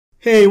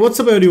Hey, what's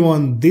up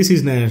everyone, this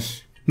is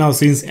Nash. Now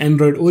since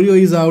Android Oreo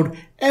is out,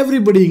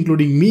 everybody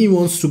including me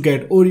wants to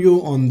get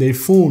Oreo on their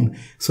phone.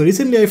 So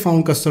recently I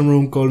found custom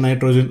ROM called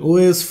Nitrogen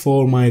OS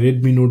for my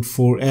Redmi Note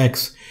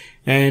 4X.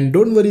 And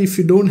don't worry if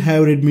you don't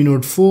have Redmi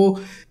Note 4,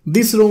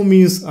 this ROM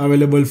is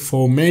available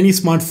for many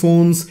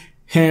smartphones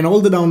and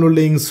all the download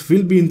links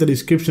will be in the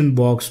description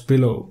box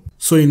below.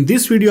 So in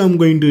this video I'm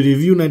going to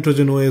review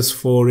Nitrogen OS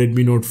for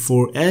Redmi Note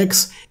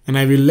 4X and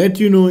I will let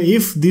you know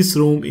if this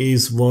ROM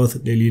is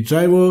worth daily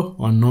driver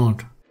or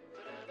not.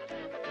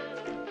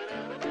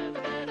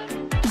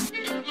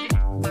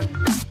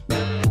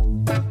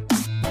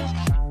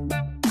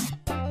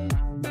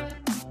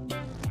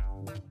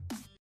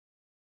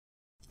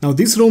 Now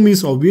this ROM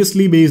is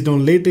obviously based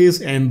on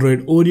latest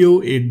Android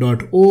Oreo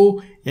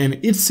 8.0 and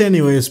it's an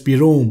OSP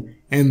ROM.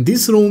 And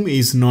this ROM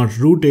is not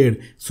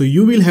rooted, so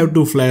you will have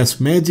to flash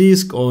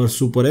Magisk or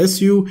Super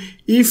SU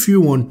if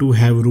you want to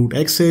have root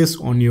access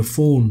on your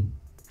phone.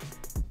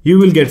 You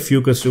will get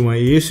few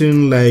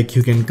customization like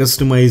you can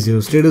customize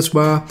your status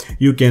bar,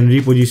 you can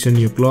reposition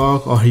your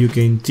clock, or you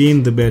can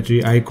change the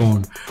battery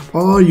icon,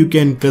 or you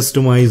can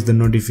customize the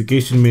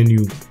notification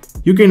menu.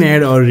 You can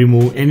add or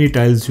remove any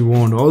tiles you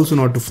want. Also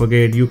not to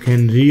forget, you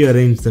can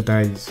rearrange the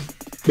tiles.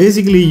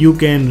 Basically you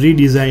can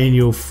redesign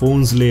your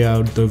phone's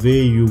layout the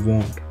way you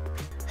want.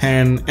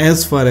 And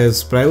as far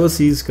as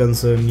privacy is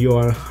concerned, you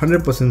are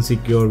 100%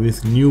 secure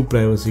with new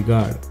Privacy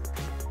Guard.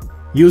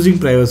 Using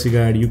Privacy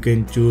Guard, you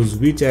can choose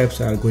which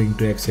apps are going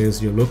to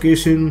access your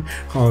location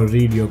or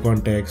read your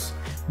contacts.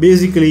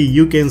 Basically,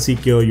 you can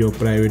secure your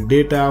private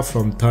data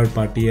from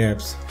third-party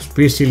apps,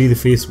 especially the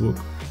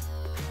Facebook.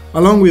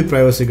 Along with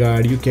Privacy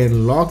Guard, you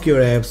can lock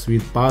your apps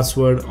with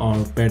password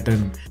or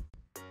pattern.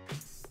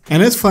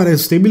 And as far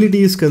as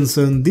stability is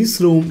concerned, this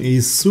ROM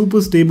is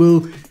super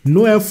stable,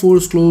 no app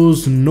force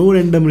close, no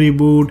random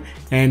reboot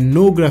and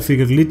no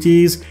graphical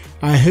glitches.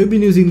 I have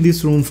been using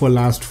this ROM for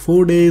last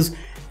 4 days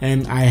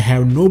and I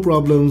have no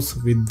problems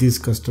with this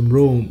custom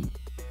ROM.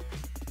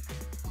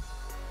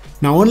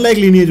 Now unlike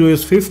Lineage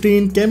OS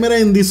 15, camera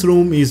in this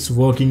ROM is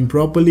working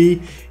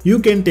properly. You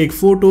can take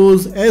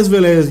photos as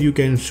well as you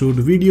can shoot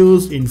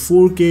videos in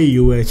 4K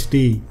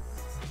UHD.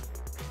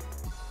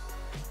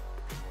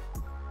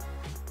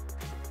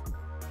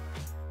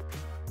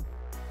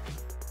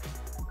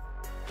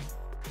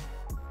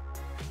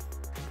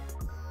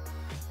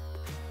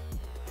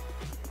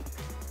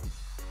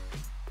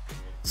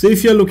 So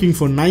if you are looking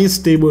for nice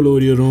stable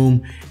Oreo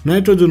ROM,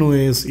 Nitrogen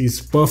OS is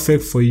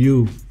perfect for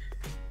you.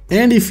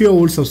 And if you are an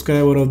old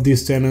subscriber of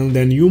this channel,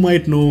 then you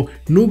might know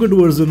Nougat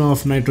version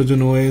of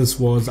Nitrogen OS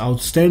was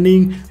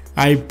outstanding.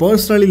 I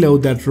personally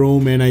love that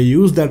ROM and I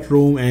use that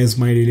ROM as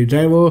my daily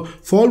driver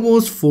for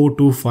almost 4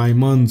 to 5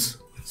 months.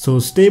 So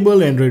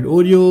stable Android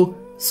Oreo,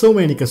 so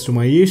many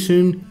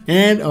customization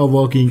and a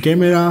working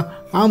camera,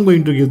 I'm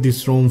going to give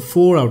this ROM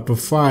 4 out of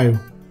 5.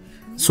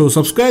 So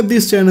subscribe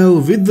this channel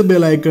with the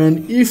bell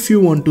icon if you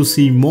want to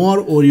see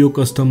more Oreo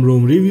custom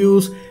ROM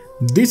reviews.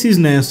 This is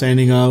Nash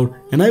signing out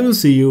and I will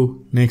see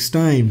you next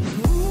time.